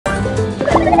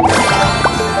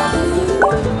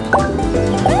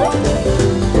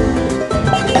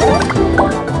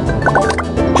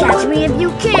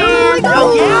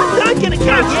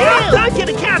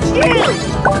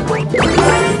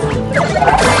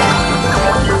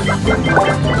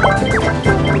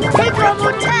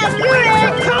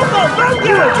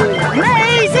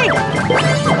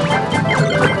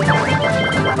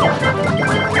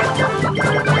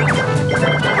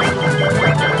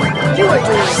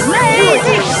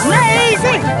amazing!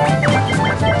 Amazing!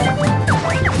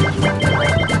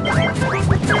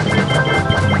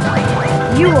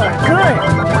 You are good!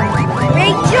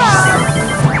 Great job!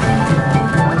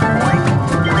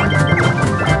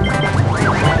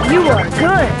 You are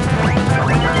good!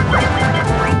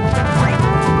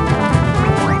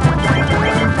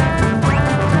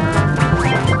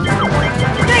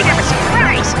 I have a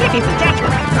surprise if you can catch me.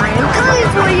 I am coming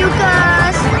for you,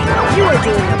 Gus! You are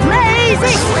doing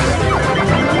amazing!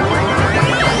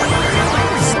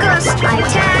 Gus, I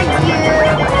tagged you!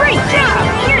 Great job!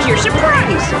 Here's your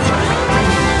surprise!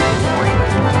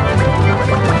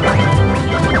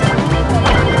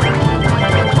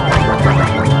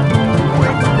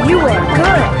 You are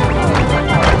good!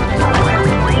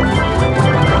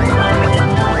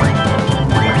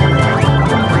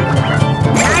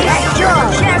 Nice job!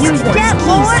 Just get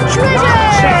more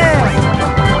treasure!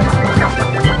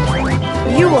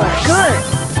 You are good!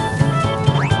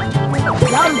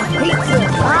 Yum pizza!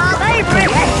 My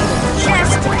favorite!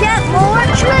 Just get more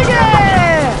treasure!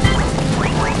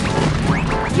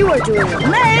 You are doing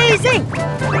amazing!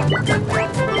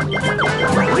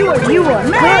 You are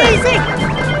amazing!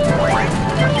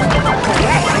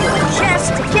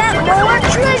 Just get more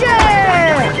treasure!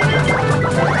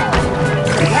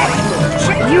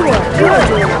 You are good!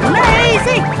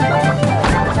 Amazing!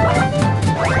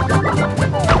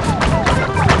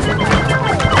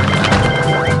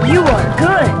 You are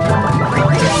good!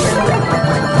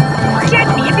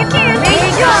 Catch me if you can!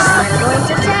 Great job! I'm going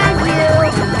to tag you!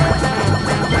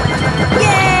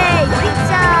 Yay!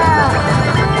 Pizza!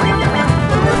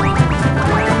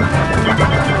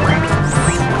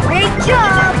 Great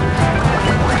job!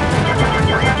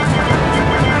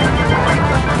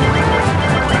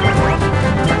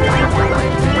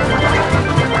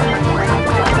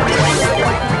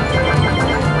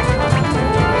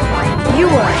 You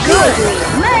are good!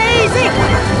 Amazing!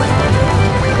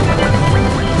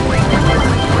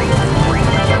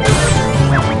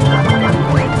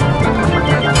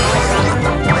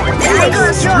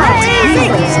 Nice job!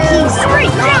 Amazing!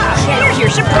 Great job! Here's your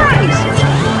surprise!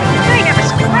 I have a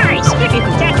surprise if you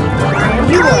can catch me.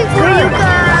 You are for you,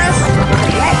 Gus!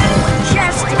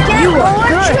 Just get more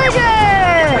treasure!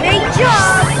 Great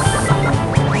job!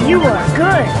 You are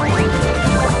good!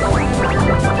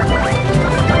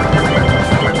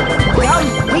 Yum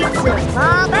pizza!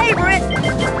 My favorite!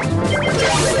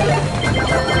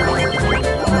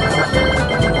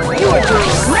 You are doing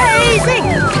amazing!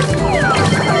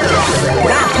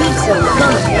 That pizza is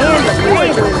coming and the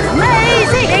flavor is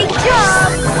amazing! Great job!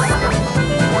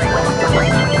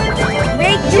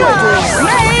 Great job!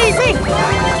 Amazing!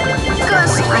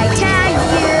 Gus, I tagged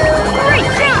you! Great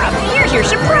job! Here's your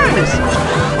surprise!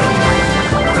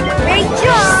 Great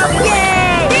job!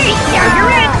 Yay! Hey, there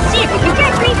you're in! See if you can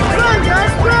catch me! Run,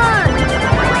 Gus, run!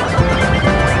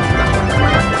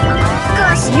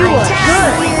 Gus, You I are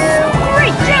tagged good. you!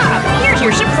 Great job! Here's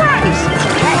your surprise!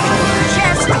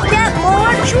 Just get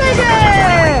more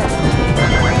treasure!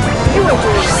 You are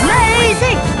doing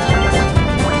amazing!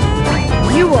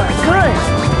 You are good!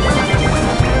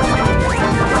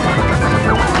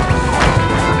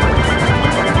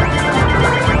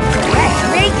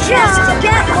 Great job! Just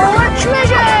get more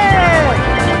treasure!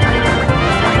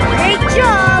 Great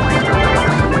job!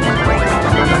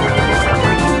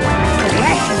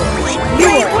 You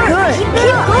are good! Keep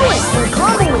going! The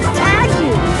combo will tag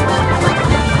you!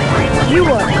 You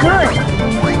are good!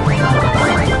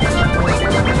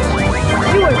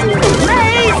 You are doing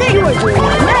amazing! You are doing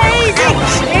amazing!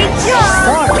 Great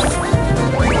job!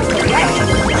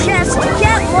 Just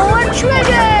get more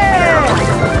treasure!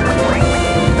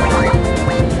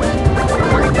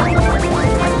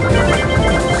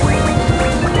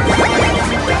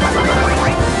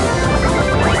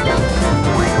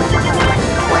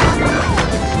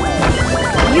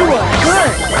 You are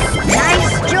good!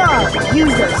 Nice job!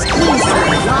 Use those keys to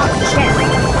unlock chests.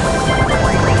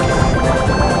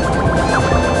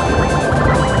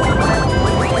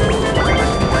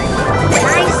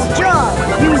 Nice job!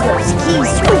 Use those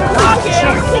keys to unlock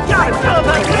chests. We gotta go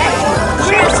about that!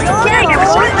 Just get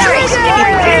more treasure!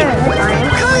 I am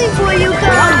coming for you,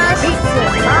 Gus! Pizza,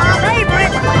 my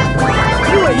favorite!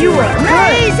 You are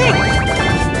amazing!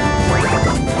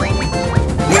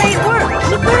 Great work!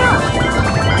 Keep it up!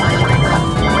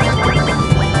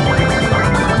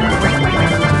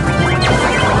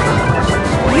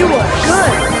 You are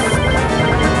good!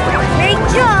 Great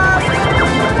job!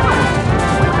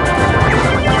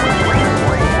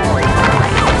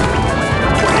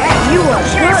 You are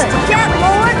just good! Get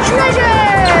more treasure!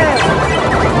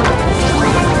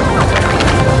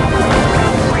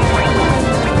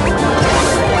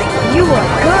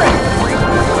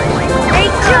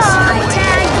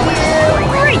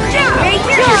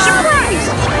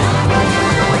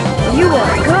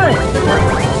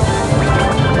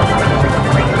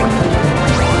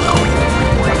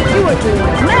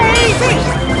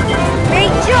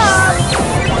 job!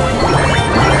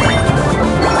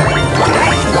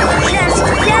 Just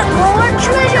get more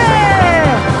treasure!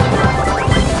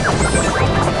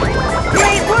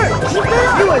 Great work! Keep it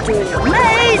up! You are doing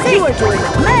amazing! You are doing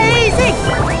amazing!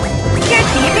 Catch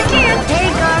me if you can! Hey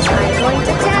Gus, I'm going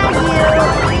to tag you!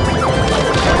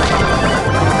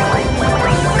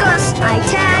 Gus, I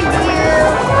tagged you!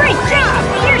 Great job!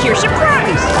 Here's your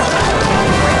surprise!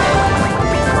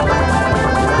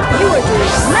 You are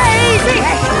doing amazing!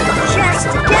 Just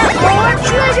get more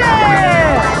treasure!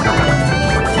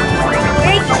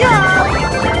 Great job!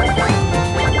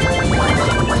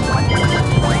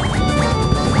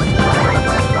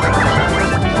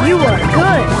 You are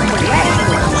good!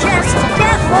 Just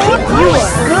get more treasure! You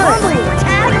are good!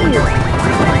 Tag you!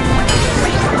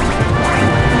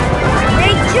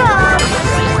 Great job!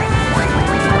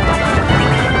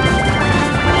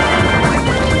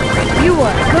 You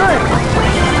are good!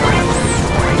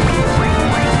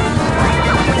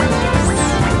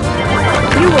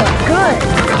 You are good!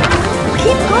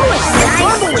 Keep going!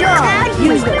 Nice job!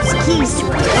 Use those keys to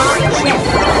unlock check.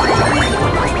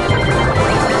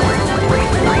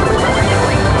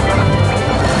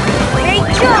 Great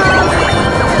job!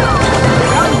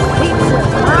 Pizza,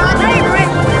 my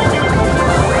favorite!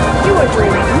 You are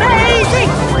doing amazing!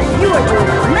 You are doing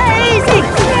amazing!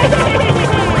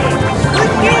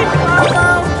 Good game, Combo!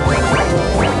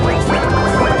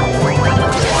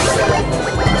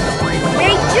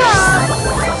 Great job!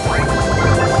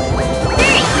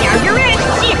 Hey, now you're in!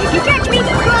 See if you can catch me!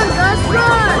 Run, Gus,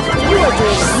 run! You are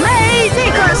doing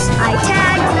amazing! Gus, I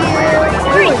tagged you!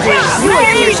 Great job! You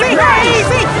are doing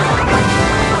amazing!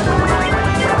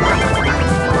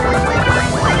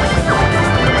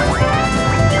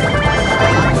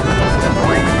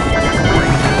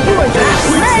 You are doing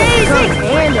amazing!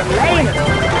 And Elena!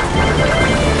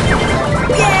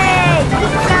 Yay!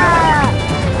 Pizza!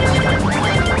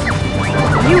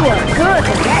 You are good!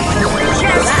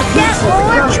 Just get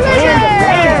more treasure!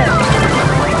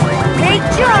 Great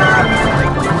job!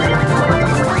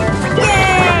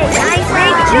 Yay! Nice!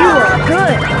 Great job! You are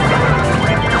good!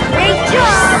 Great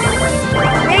job!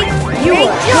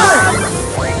 Great job!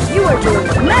 You are doing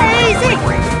amazing!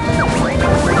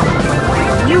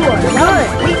 You are good!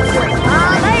 Pizza,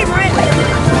 my favorite!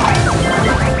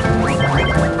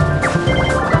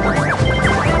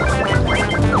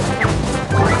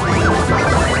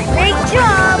 Great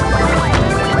job!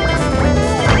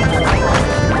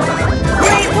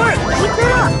 Great work! Keep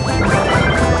it up!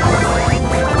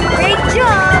 Great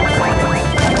job!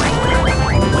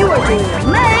 You are doing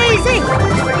amazing!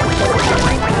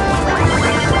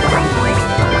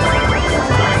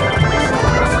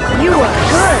 You are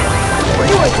good!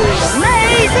 You are doing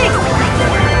amazing!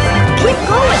 Keep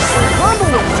going! Combo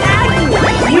will tag you!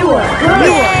 You are good!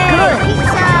 You are good!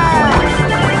 Pizza!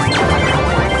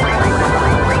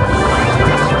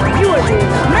 You are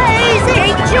doing amazing!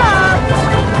 Great job!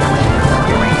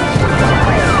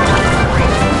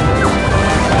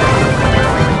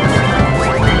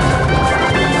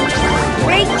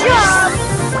 Great job!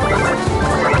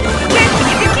 Catch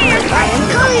me if you can! I am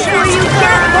coming for you,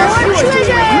 get more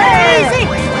treasure! Amazing!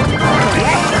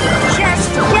 Just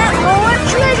get more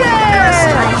treasure!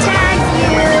 I tagged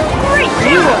you! Great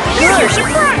job! Here's your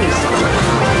surprise!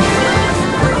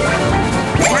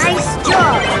 Nice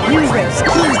job! Use those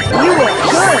keys! You are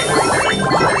good!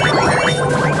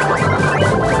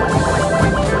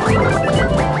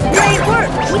 Great work!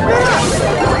 Keep it up!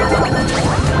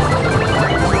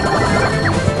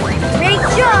 Great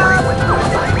job!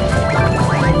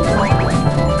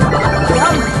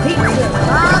 Yum pizza,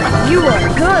 Mom! You are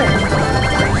good!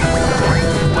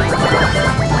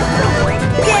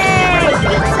 Yay!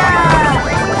 Pizza!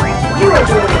 You are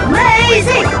doing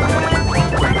amazing!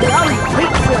 Yum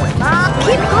pizza, Mom!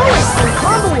 Keep going! The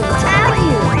combo will tag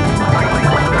you!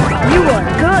 You are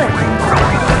good!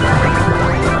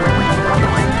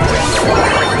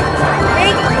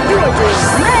 Hey, you are doing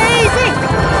amazing!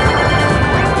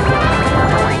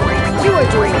 You are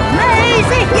doing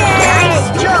amazing! Yay! Nice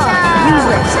job! Use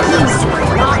those keys to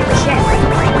unlock check.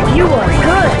 You are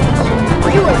good!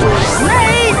 You are doing amazing!